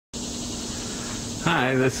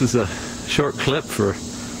Hi, this is a short clip for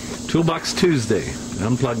Toolbox Tuesday,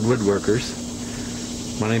 Unplugged Woodworkers.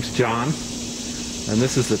 My name's John, and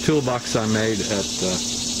this is the toolbox I made at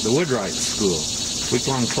the Woodwright school.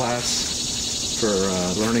 Week-long class for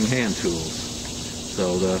learning hand tools.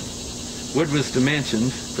 So the wood was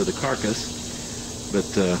dimensioned for the carcass, but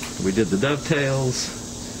we did the dovetails,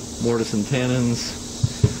 mortise and tenons,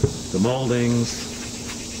 the moldings,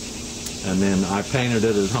 and then I painted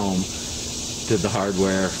it at home. Did the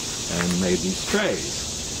hardware and made these trays.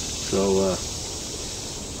 So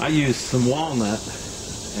I used some walnut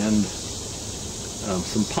and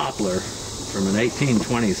some poplar from an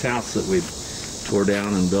 1820s house that we tore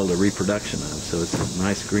down and built a reproduction of. So it's a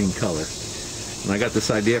nice green color. And I got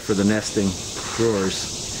this idea for the nesting drawers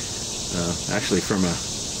actually from a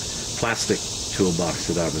plastic toolbox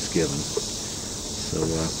that I was given. So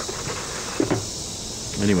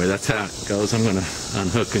anyway, that's how it goes. I'm going to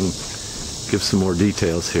unhook and give some more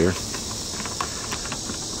details here.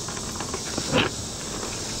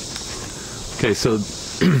 Okay, so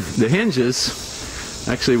the hinges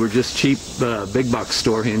actually were just cheap big box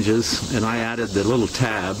store hinges, and I added the little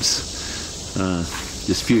tabs,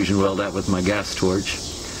 just fusion weld that with my gas torch.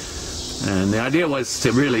 And the idea was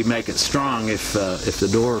to really make it strong if the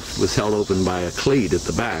door was held open by a cleat at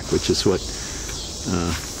the back, which is what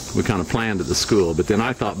we kind of planned at the school. But then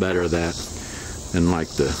I thought better of that and like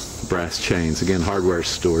the brass chains, again hardware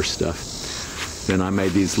store stuff. Then I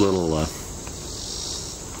made these little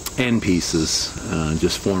end pieces,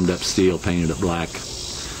 just formed up steel, painted it black.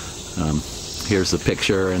 Here's the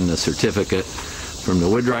picture and the certificate from the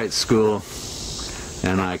Woodwright school,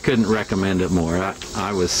 and I couldn't recommend it more.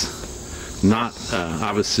 I was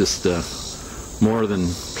just more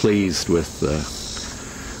than pleased with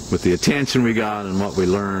the attention we got and what we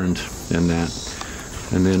learned in that.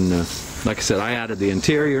 And then like I said, I added the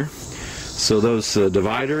interior. So those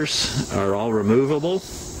dividers are all removable.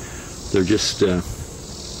 They're just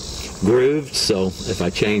grooved, so if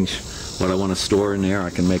I change what I want to store in there,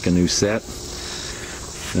 I can make a new set.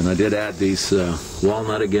 And I did add these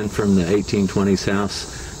walnut again from the 1820s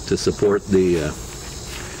house to support the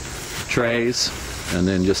trays, and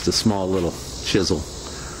then just a small little chisel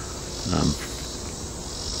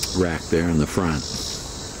rack there in the front.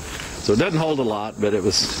 So it doesn't hold a lot, but it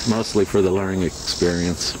was mostly for the learning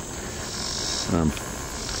experience.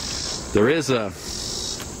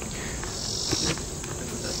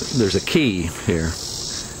 There's a key here,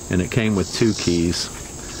 and it came with 2 keys.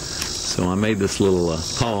 So I made this little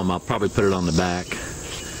poem. I'll probably put it on the back.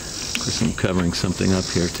 Of course, I'm covering something up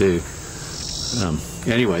here too.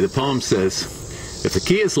 Anyway, the poem says, "If a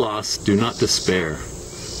key is lost, do not despair,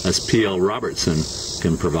 as P.L. Robertson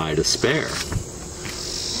can provide a spare."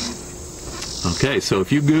 Okay, so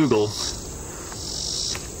if you Google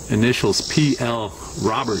initials P.L.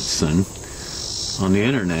 Robertson on the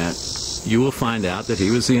internet, you will find out that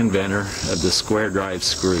he was the inventor of the square drive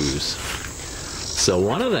screws. So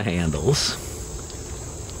one of the handles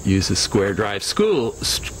uses square drive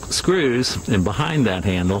screws, and behind that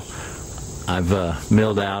handle I've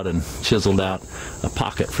milled out and chiseled out a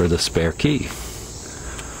pocket for the spare key.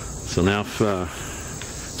 So now if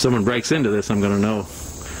someone breaks into this, I'm going to know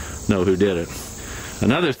who did it.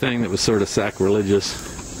 Another thing that was sort of sacrilegious,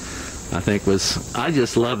 I think, was I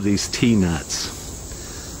just love these T-nuts.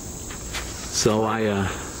 So I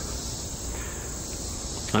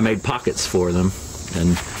made pockets for them,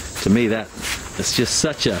 and to me that's just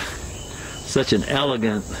such an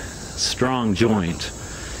elegant, strong joint.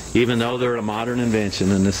 Even though they're a modern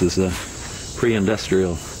invention and this is a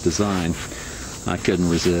pre-industrial design, I couldn't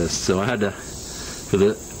resist. So I had to, for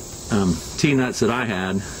the T-nuts that I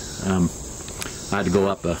had to go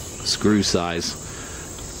up a screw size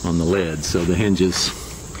on the lid, so the hinges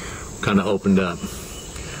kind of opened up.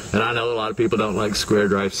 And I know a lot of people don't like square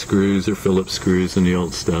drive screws or Phillips screws and the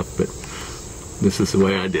old stuff, but this is the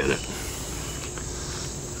way I did it.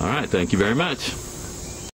 All right, thank you very much.